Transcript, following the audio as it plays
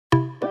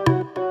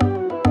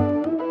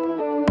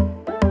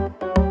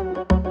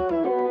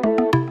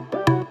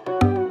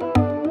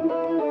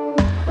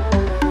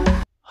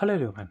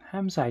Hello everyone,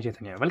 I'm Sai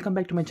Chaitanya. Welcome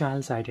back to my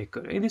channel Sai Tech.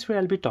 In this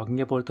video, I'll be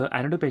talking about the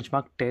antutu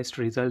benchmark test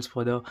results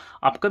for the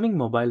upcoming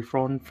mobile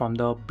phone from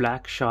the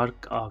Black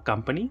Shark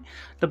company.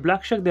 The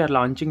Black Shark, they are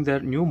launching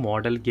their new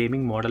model,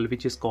 gaming model,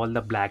 which is called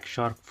the Black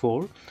Shark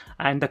 4.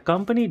 And the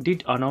company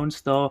did announce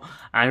the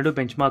antutu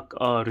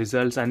benchmark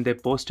results, and they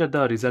posted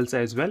the results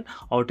as well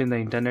out in the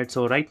internet.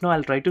 So right now,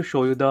 I'll try to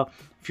show you the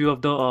few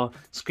of the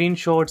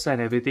screenshots and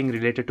everything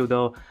related to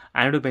the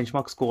antutu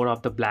benchmark score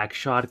of the Black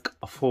Shark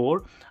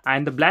 4.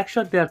 And the Black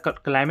Shark, they are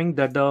claiming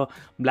that the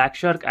Black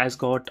Shark has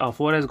got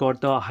 4 has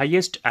got the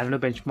highest antutu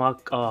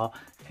benchmark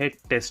head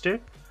tested.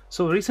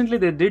 So recently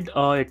they did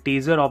a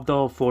teaser of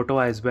the photo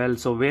as well,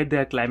 so where they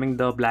are claiming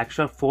the Black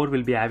Shark 4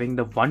 will be having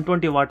the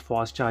 120 watt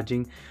fast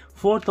charging,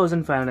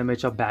 4500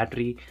 mAh of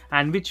battery,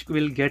 and which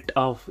will get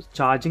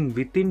charging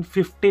within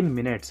 15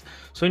 minutes.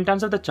 So in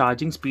terms of the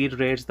charging speed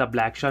rates, the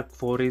Black Shark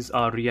 4 is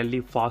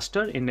really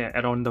faster in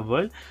around the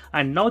world.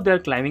 And now they are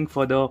claiming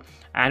for the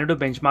antutu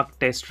benchmark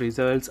test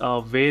results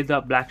where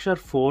the Black Shark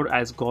 4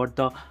 has got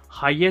the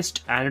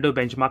highest antutu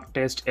benchmark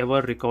test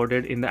ever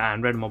recorded in the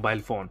Android mobile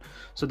phone.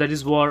 So that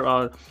is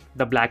what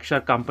the Black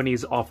Shark company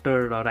is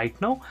after right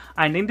now.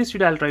 And in this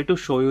video, I'll try to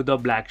show you the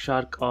Black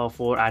Shark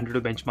for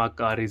antutu benchmark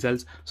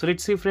results. So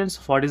let's see, friends,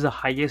 what is the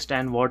highest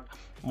and what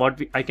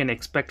I can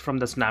expect from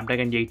the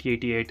Snapdragon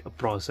 888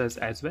 process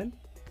as well.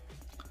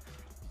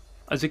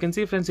 As you can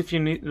see, friends, if you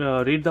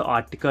read the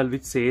article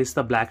which says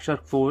the Black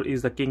Shark 4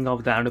 is the king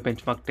of the antutu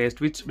benchmark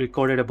test, which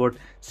recorded about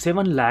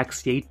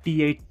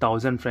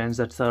 7,88,000, friends.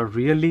 That's a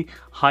really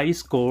high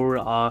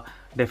score,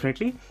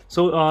 definitely.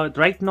 So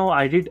right now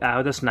I did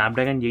have the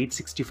Snapdragon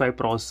 865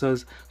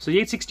 processors. So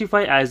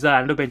 865 as the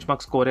antutu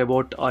benchmark score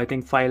about I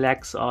think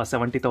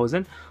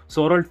 5,70,000.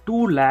 So overall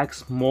 2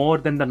 lakhs more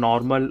than the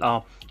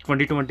normal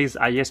 2020's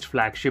highest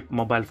flagship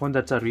mobile phone.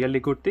 That's a really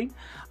good thing.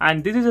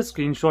 And this is a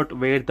screenshot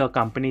where the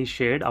company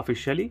shared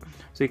officially,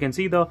 so you can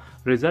see the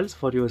results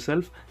for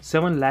yourself.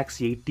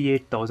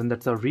 7,88,000.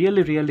 That's a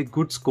really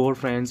good score,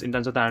 friends, in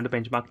terms of the antutu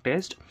benchmark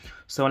test.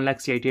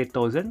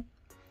 7,88,000.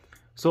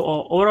 So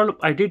overall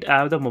I did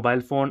have the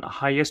mobile phone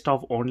highest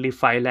of only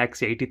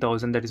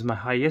 5,80,000. that is my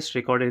highest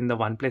recorded in the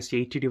OnePlus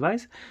 80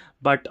 device.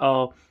 But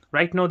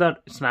right now the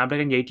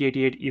Snapdragon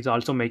 888 is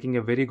also making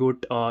a very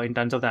good in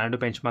terms of the antutu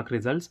benchmark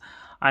results.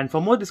 And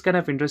for more this kind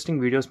of interesting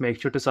videos, make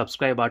sure to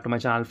subscribe to my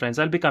channel, friends.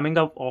 I'll be coming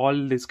up all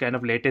this kind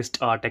of latest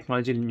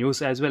technology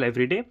news as well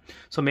every day.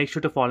 So make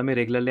sure to follow me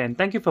regularly, and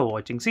thank you for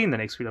watching. See you in the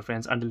next video,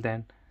 friends. Until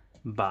then,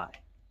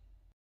 bye.